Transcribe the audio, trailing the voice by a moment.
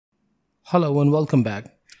Hello and welcome back.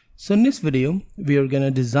 So in this video, we are going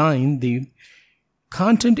to design the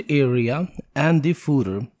content area and the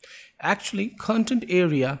footer. Actually, content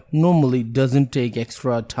area normally doesn't take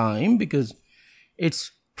extra time because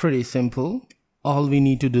it's pretty simple. All we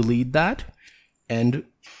need to delete that. And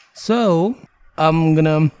so I'm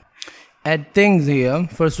gonna add things here.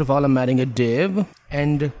 First of all, I'm adding a div,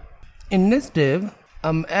 and in this div,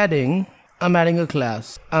 I'm adding a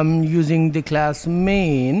class. I'm using the class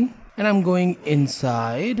main, and I'm going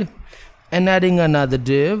inside and adding another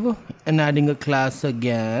div and adding a class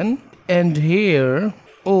again. And here,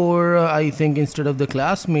 or I think instead of the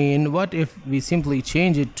class main, what if we simply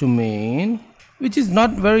change it to main, which is not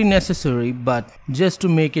very necessary, but just to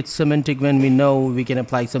make it semantic when we know we can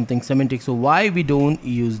apply something semantic. So why we don't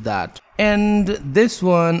use that? And this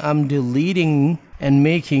one I'm deleting and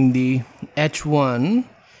making the h1,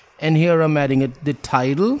 and here I'm adding the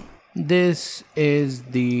title. This is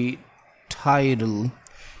the title.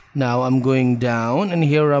 Now I'm going down, and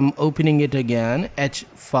here I'm opening it again,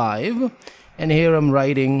 h5, and here I'm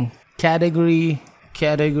writing category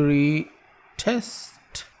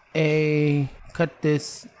test a, cut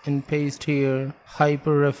this and paste here,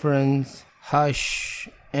 hyperreference hash,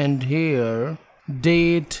 and here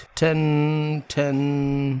date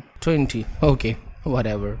 10/10/20. okay,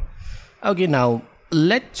 whatever. Okay, now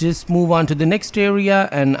let's just move on to the next area,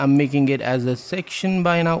 and I'm making it as a section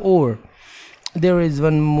by now. Or there is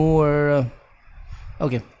one more.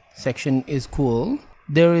 Okay, section is cool.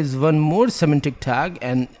 There is one more semantic tag,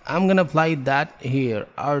 and I'm gonna apply that here,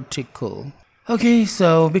 article. Okay,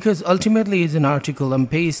 so because ultimately it's an article, I'm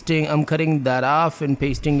cutting that off and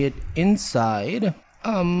pasting it inside.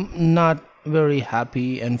 I'm not very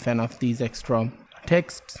happy and fan of these extra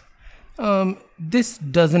texts. This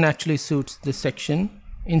doesn't actually suit the section.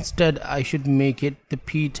 Instead, I should make it the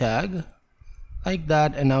p tag like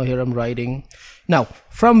that. And now here I'm writing. Now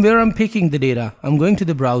from where I'm picking the data, I'm going to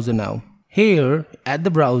the browser now. Here at the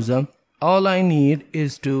browser, all I need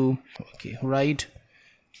is to write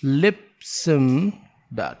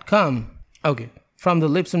lipsum.com. Okay, from the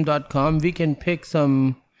lipsum.com we can pick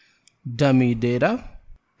some dummy data,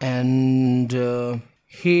 and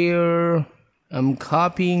here I'm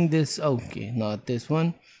copying this. Okay, not this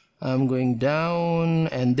one. I'm going down,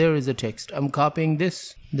 and there is a text. I'm copying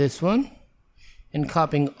this one and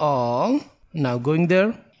copying all. Now going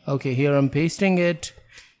there. Okay, here I'm pasting it,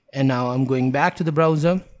 and now I'm going back to the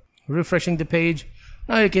browser, refreshing the page.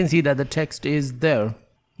 Now you can see that the text is there.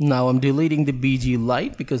 Now I'm deleting the BG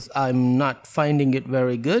light because I'm not finding it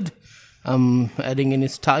very good. I'm adding in a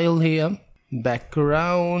style here,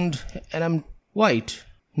 background, and I'm white.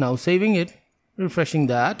 Now saving it, refreshing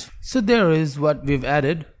that. So there is what we've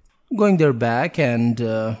added. Going there back, and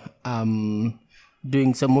I'm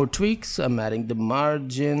doing some more tweaks. I'm adding the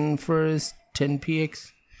margin first,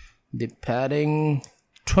 10px, the padding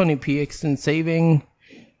 20px, and saving.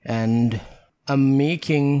 And I'm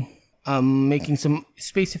making some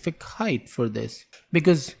specific height for this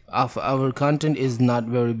because of our content is not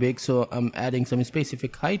very big, so I'm adding some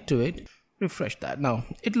specific height to it. Refresh that. Now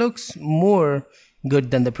it looks more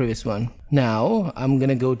good than the previous one. Now I'm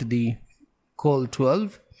gonna go to the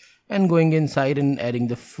col12 and going inside and adding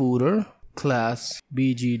the footer class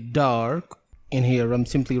bg dark. In here I'm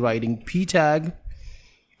simply writing p tag,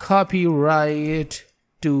 copyright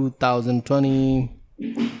 2020,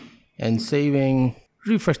 and saving.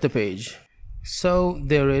 Refresh the page. So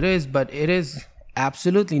there it is, but it is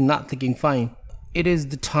absolutely not looking fine. It is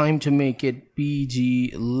the time to make it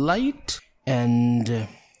BG light, and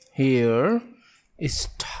here is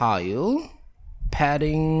style,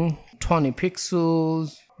 padding 20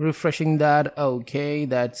 pixels, refreshing that. Okay,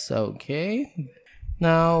 that's okay.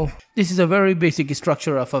 Now this is a very basic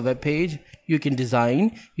structure of a web page you can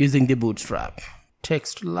design using the Bootstrap.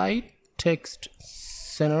 Text light, text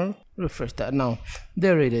center, refresh that. Now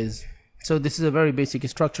there it is. So this is a very basic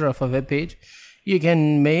structure of a web page you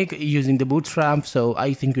can make using the Bootstrap. So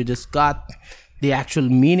I think you just got the actual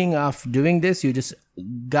meaning of doing this. You just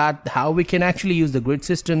got how we can actually use the grid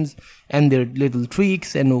systems and their little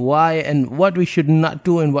tweaks, and why and what we should not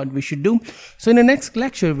do and what we should do. So in the next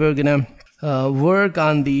lecture we're gonna work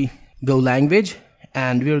on the Go language,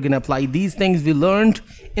 and we're gonna apply these things we learned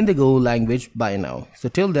in the Go language by now. So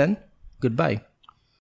till then, goodbye.